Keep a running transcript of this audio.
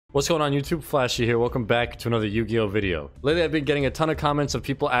What's going on YouTube? Flashy here. Welcome back to another Yu-Gi-Oh video. Lately I've been getting a ton of comments of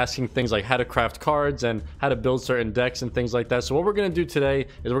people asking things like how to craft cards and how to build certain decks and things like that. So what we're going to do today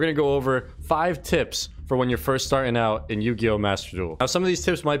is we're going to go over 5 tips for when you're first starting out in Yu-Gi-Oh! Master Duel. Now some of these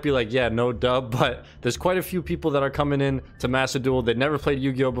tips might be like, yeah, no dub, but there's quite a few people that are coming in to Master Duel. They've never played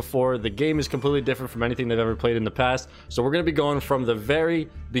Yu-Gi-Oh! Before. The game is completely different from anything they've ever played in the past. So we're going to be going from the very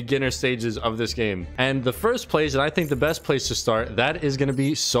beginner stages of this game. And the first place, and I think the best place to start, that is going to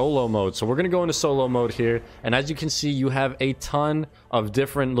be solo mode. So we're going to go into solo mode here. And as you can see, you have a ton of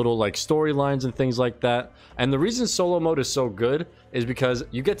different little like storylines and things like that. And the reason solo mode is so good is because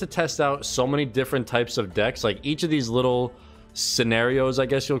you get to test out so many different types of decks. Like each of these little scenarios, I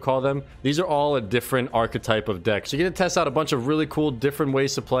guess you'll call them, these are all a different archetype of deck. So you get to test out a bunch of really cool different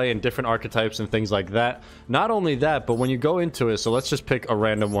ways to play and different archetypes and things like that. Not only that, but when you go into it, so let's just pick a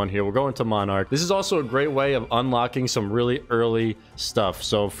random one here. We'll go into Monarch. This is also a great way of unlocking some really early stuff.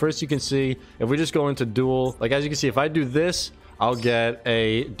 So first you can see, if we just go into Duel, like as you can see, if I do this, I'll get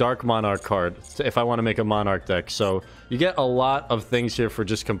a Dark Monarch card if I want to make a Monarch deck. So you get a lot of things here for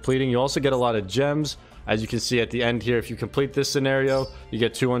just completing. You also get a lot of gems. As you can see at the end here, if you complete this scenario, you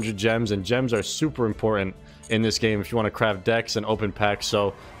get 200 gems, and gems are super important in this game if you want to craft decks and open packs.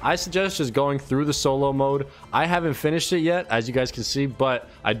 So I suggest just going through the solo mode. I haven't finished it yet, as you guys can see, but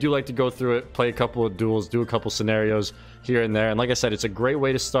I do like to go through it, play a couple of duels, do a couple scenarios here and there. And like I said, it's a great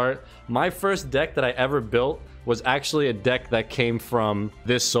way to start. My first deck that I ever built was actually a deck that came from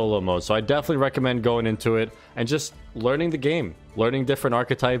this solo mode. So I definitely recommend going into it and just learning the game, learning different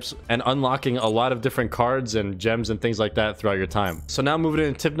archetypes and unlocking a lot of different cards and gems and things like that throughout your time. So now moving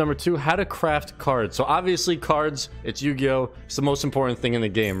into tip number 2, how to craft cards. So obviously cards, it's Yu-Gi-Oh! It's the most important thing in the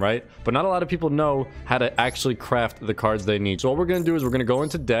game, right? But not a lot of people know how to actually craft the cards they need. So what we're going to do is we're going to go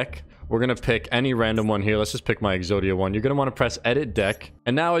into deck. We're going to pick any random one here. Let's just pick my Exodia one. You're going to want to press edit deck.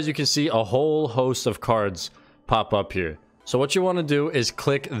 And now as you can see, a whole host of cards pop up here. So what you want to do is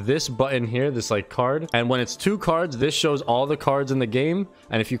click this button here, this like card, and when it's 2 cards, this shows all the cards in the game,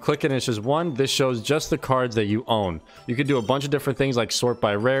 and if you click it and it's just 1, this shows just the cards that you own. You could do a bunch of different things like sort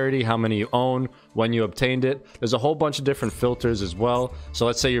by rarity, how many you own, when you obtained it. There's a whole bunch of different filters as well. So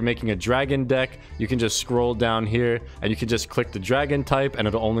let's say you're making a dragon deck, you can just scroll down here and you can just click the dragon type and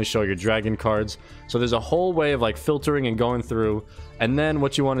it'll only show your dragon cards. So there's a whole way of like filtering and going through. And then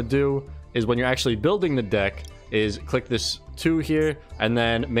what you want to do is when you're actually building the deck is click this 2 here and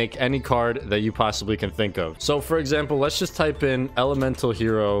then make any card that you possibly can think of. So for example, let's just type in Elemental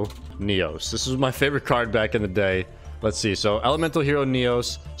Hero Neos. This was my favorite card back in the day. Let's see. So Elemental Hero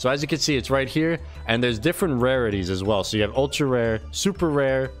Neos. So as you can see, it's right here, and there's different rarities as well. So you have ultra rare, super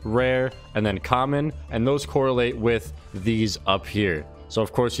rare, rare, and then common, and those correlate with these up here. So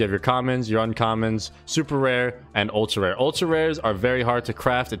of course you have your commons, your uncommons, super rare, and ultra rare. Ultra rares are very hard to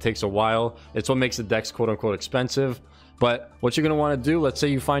craft. It takes a while. It's what makes the decks quote unquote expensive. But what you're going to want to do, let's say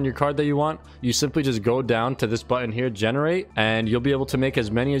you find your card that you want, you simply just go down to this button here, generate, and you'll be able to make as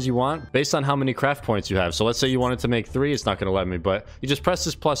many as you want based on how many craft points you have. So let's say you wanted to make 3, it's not going to let me, but you just press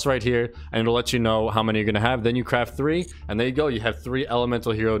this plus right here and it'll let you know how many you're going to have. Then you craft 3 and there you go. You have 3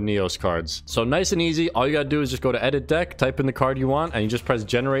 Elemental Hero Neos cards. So nice and easy. All you got to do is just go to edit deck, type in the card you want, and you just press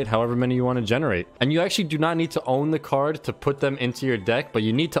generate however many you want to generate. And you actually do not need to own the card to put them into your deck, but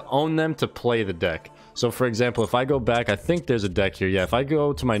you need to own them to play the deck. So for example, if I go back, I think there's a deck here. Yeah, if I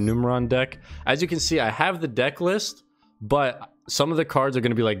go to my Numeron deck, as you can see, I have the deck list, but some of the cards are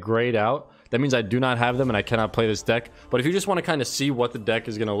going to be like grayed out. That means I do not have them and I cannot play this deck. But if you just want to kind of see what the deck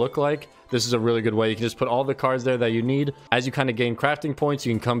is going to look like, this is a really good way. You can just put all the cards there that you need. As you kind of gain crafting points,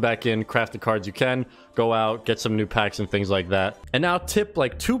 you can come back in, craft the cards you can, go out, get some new packs and things like that. And now tip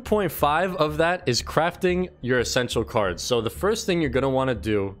like 2.5 of that is crafting your essential cards. So the first thing you're going to want to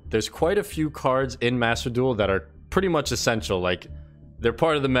do, there's quite a few cards in Master Duel that are pretty much essential. Like they're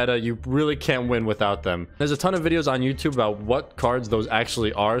part of the meta. You really can't win without them. There's a ton of videos on YouTube about what cards those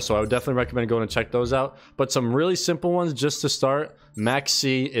actually are, so I would definitely recommend going and check those out. But some really simple ones just to start. Max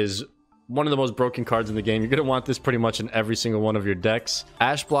C is one of the most broken cards in the game. You're going to want this pretty much in every single one of your decks.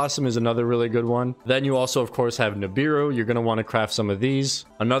 Ash Blossom is another really good one. Then you also, of course, have Nibiru. You're going to want to craft some of these.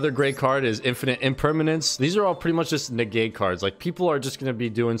 Another great card is Infinite Impermanence. These are all pretty much just negate cards. Like, people are just going to be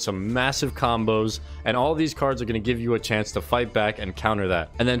doing some massive combos, and all these cards are going to give you a chance to fight back and counter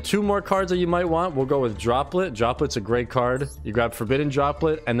that. And then 2 more cards that you might want, we'll go with Droplet. Droplet's a great card. You grab Forbidden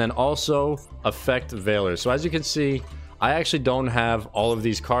Droplet, and then also Effect Veiler. So as you can see, I actually don't have all of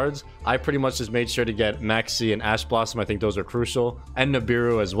these cards. I pretty much just made sure to get Maxi and Ash Blossom. I think those are crucial. And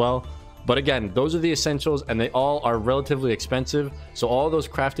Nibiru as well. But again, those are the essentials, and they all are relatively expensive. So all those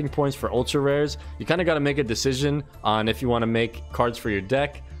crafting points for ultra rares, you kind of got to make a decision on if you want to make cards for your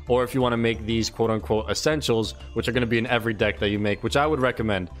deck or if you want to make these quote-unquote essentials, which are going to be in every deck that you make, which I would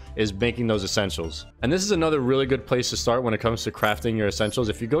recommend is making those essentials. And this is another really good place to start when it comes to crafting your essentials.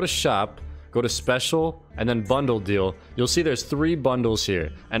 If you go to shop, go to special, and then bundle deal, you'll see there's 3 bundles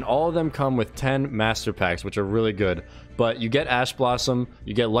here, and all of them come with 10 master packs, which are really good. But you get Ash Blossom,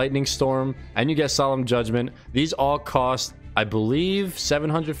 you get Lightning Storm, and you get Solemn Judgment. These all cost, I believe,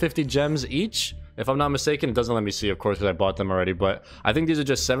 750 gems each. If I'm not mistaken, it doesn't let me see, of course, because I bought them already, but I think these are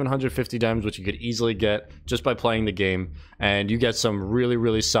just 750 gems, which you could easily get just by playing the game, and you get some really,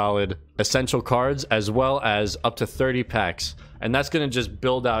 really solid essential cards, as well as up to 30 packs. And that's going to just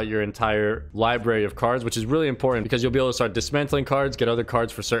build out your entire library of cards, which is really important because you'll be able to start dismantling cards, get other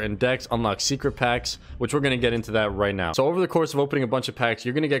cards for certain decks, unlock secret packs, which we're going to get into that right now. So over the course of opening a bunch of packs,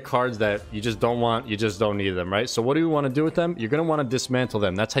 you're going to get cards that you just don't want, you just don't need them, right? So what do you want to do with them? You're going to want to dismantle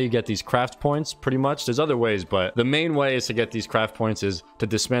them. That's how you get these craft points, pretty much. There's other ways, but the main way is to get these craft points is to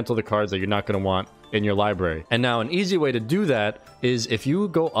dismantle the cards that you're not going to want in your library. And now an easy way to do that is if you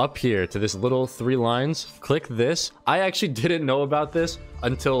go up here to this little 3 lines, click this. I actually didn't know about this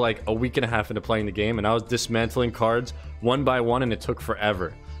until like a week and a half into playing the game, and I was dismantling cards one by one and it took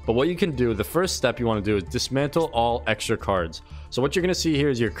forever. But what you can do, the first step you want to do is dismantle all extra cards. So what you're going to see here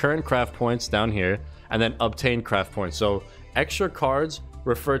is your current craft points down here, and then obtain craft points. So extra cards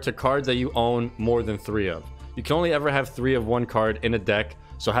refer to cards that you own more than 3 of. You can only ever have 3 of one card in a deck,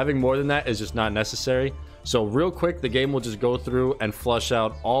 so having more than that is just not necessary. So real quick, the game will just go through and flush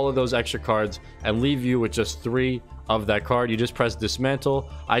out all of those extra cards and leave you with just 3 of that card. You just press dismantle.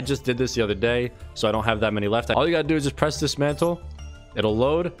 I just did this the other day, so I don't have that many left. All you gotta do is just press dismantle. It'll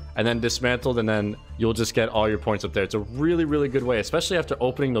load and then dismantled, and then you'll just get all your points up there. It's a really, really good way, especially after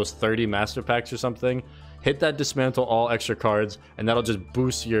opening those 30 master packs or something. Hit that dismantle all extra cards, and that'll just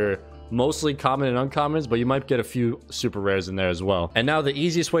boost your mostly common and uncommons, but you might get a few super rares in there as well. And now the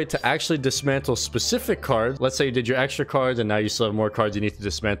easiest way to actually dismantle specific cards, let's say you did your extra cards and now you still have more cards you need to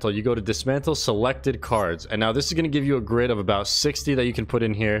dismantle, you go to dismantle selected cards, and now this is going to give you a grid of about 60 that you can put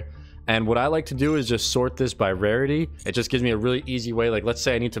in here. And what I like to do is just sort this by rarity. It just gives me a really easy way. Like, let's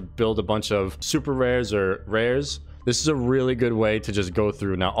say I need to build a bunch of super rares or rares. This is a really good way to just go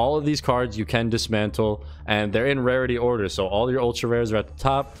through. Now, all of these cards you can dismantle, and they're in rarity order. So all your ultra rares are at the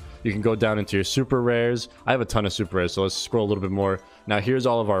top. You can go down into your super rares. I have a ton of super rares, so let's scroll a little bit more. Now, here's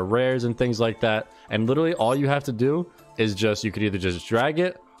all of our rares and things like that. And literally all you have to do is just, you could either just drag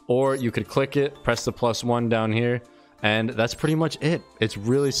it, or you could click it, press the +1 down here, and that's pretty much it. It's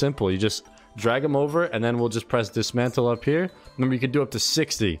really simple. You just drag them over, and then we'll just press dismantle up here. Remember, you can do up to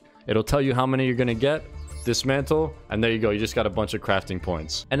 60. It'll tell you how many you're gonna get. Dismantle, and there you go. You just got a bunch of crafting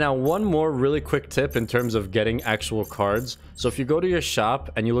points. And now one more really quick tip in terms of getting actual cards. So if you go to your shop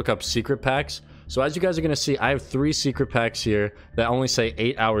and you look up secret packs, so as you guys are going to see, I have 3 secret packs here that only say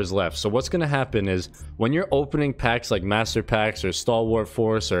 8 hours left. So what's going to happen is when you're opening packs like master packs or stalwart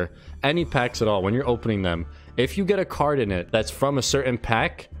force or any packs at all, when you're opening them, if you get a card in it that's from a certain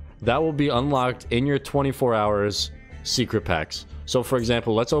pack, that will be unlocked in your 24 hours secret packs. So for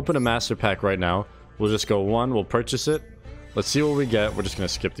example, let's open a master pack right now. We'll just go 1, we'll purchase it. Let's see what we get. We're just going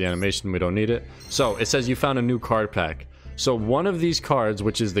to skip the animation. We don't need it. So it says you found a new card pack. So one of these cards,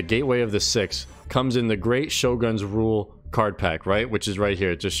 which is the Gateway of the 6, comes in the Great Shogun's Rule card pack, right? Which is right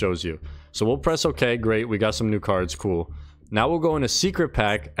here. It just shows you. So we'll press OK. Great. We got some new cards. Cool. Now we'll go in a secret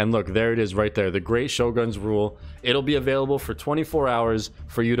pack, and look, there it is right there. The Great Shogun's Rule. It'll be available for 24 hours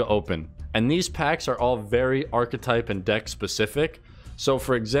for you to open. And these packs are all very archetype and deck specific. So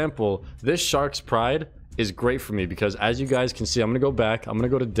for example, this Shark's Pride is great for me because as you guys can see, I'm going to go back, I'm going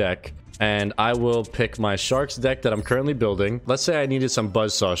to go to deck, and I will pick my Sharks deck that I'm currently building. Let's say I needed some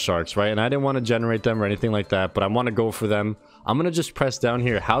Buzzsaw Sharks, right? And I didn't want to generate them or anything like that, but I want to go for them. I'm going to just press down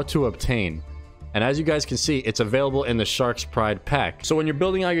here, how to obtain. And as you guys can see, it's available in the Shark's Pride pack. So when you're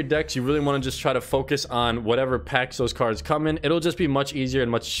building out your decks, you really want to just try to focus on whatever packs those cards come in. It'll just be much easier and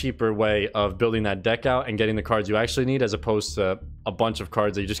much cheaper way of building that deck out and getting the cards you actually need, as opposed to a bunch of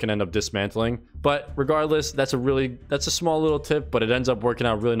cards that you're just gonna end up dismantling. But regardless, that's a small little tip, but it ends up working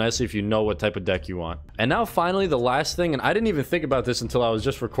out really nicely if you know what type of deck you want. And now finally, the last thing, and I didn't even think about this until I was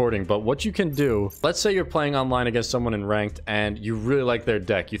just recording, but what you can do, let's say you're playing online against someone in ranked and you really like their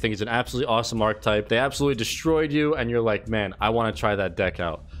deck. You think it's an absolutely awesome archetype. They absolutely destroyed you and you're like, man, I want to try that deck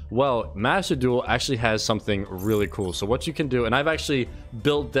out. Well, Master Duel actually has something really cool. So what you can do, and I've actually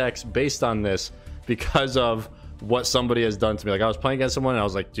built decks based on this because of what somebody has done to me. Like, I was playing against someone and I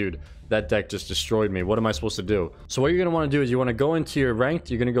was like, dude, that deck just destroyed me. What am I supposed to do? So what you're going to want to do is you want to go into your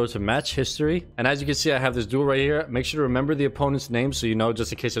ranked. You're going to go to match history. And as you can see, I have this duel right here. Make sure to remember the opponent's name so you know,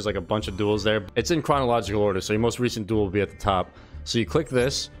 just in case there's like a bunch of duels there. It's in chronological order, so your most recent duel will be at the top. So you click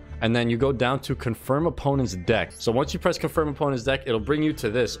this, and then you go down to confirm opponent's deck. So once you press confirm opponent's deck, it'll bring you to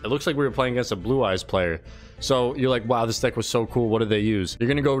this. It looks like we were playing against a Blue Eyes player. So you're like, wow, this deck was so cool. What did they use? You're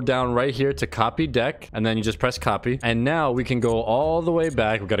gonna go down right here to copy deck, and then you just press copy. And now we can go all the way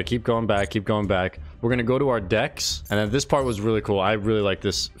back. We gotta keep going back, keep going back. We're gonna go to our decks, and then this part was really cool. I really like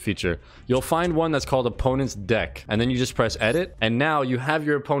this feature. You'll find one that's called opponent's deck, and then you just press edit, and now you have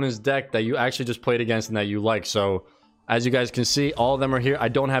your opponent's deck that you actually just played against and that you like. So as you guys can see, all of them are here. I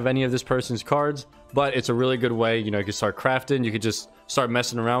don't have any of this person's cards, but it's a really good way. You know, you can start crafting. You could just start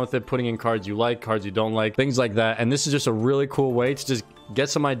messing around with it, putting in cards you like, cards you don't like, things like that. And this is just a really cool way to just get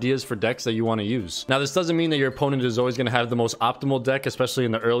some ideas for decks that you want to use. Now, this doesn't mean that your opponent is always going to have the most optimal deck, especially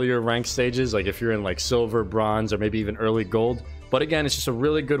in the earlier rank stages, like if you're in like silver, bronze, or maybe even early gold. But again, it's just a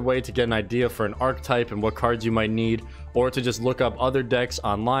really good way to get an idea for an archetype and what cards you might need, or to just look up other decks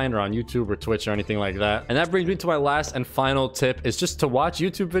online or on YouTube or Twitch or anything like that. And that brings me to my last and final tip, is just to watch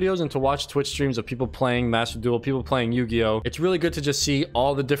YouTube videos and to watch Twitch streams of people playing Master Duel, people playing Yu-Gi-Oh! It's really good to just see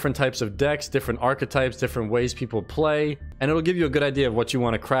all the different types of decks, different archetypes, different ways people play, and it'll give you a good idea of what you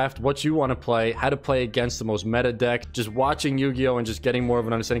want to craft, what you want to play, how to play against the most meta deck. Just watching Yu-Gi-Oh! And just getting more of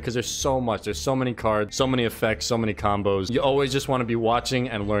an understanding, because there's so much, there's so many cards, so many effects, so many combos. You always just want to be watching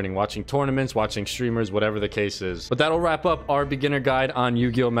and learning, watching tournaments, watching streamers, whatever the case is. But that'll wrap up our beginner guide on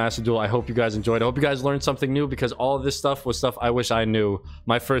Yu-Gi-Oh! Master Duel. I hope you guys enjoyed. I hope you guys learned something new, because all of this stuff was stuff I wish I knew.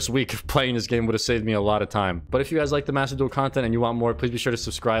 My first week of playing this game would have saved me a lot of time. But if you guys like the Master Duel content and you want more, please be sure to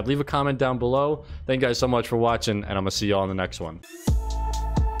subscribe. Leave a comment down below. Thank you guys so much for watching, and I'm gonna see y'all in the next one.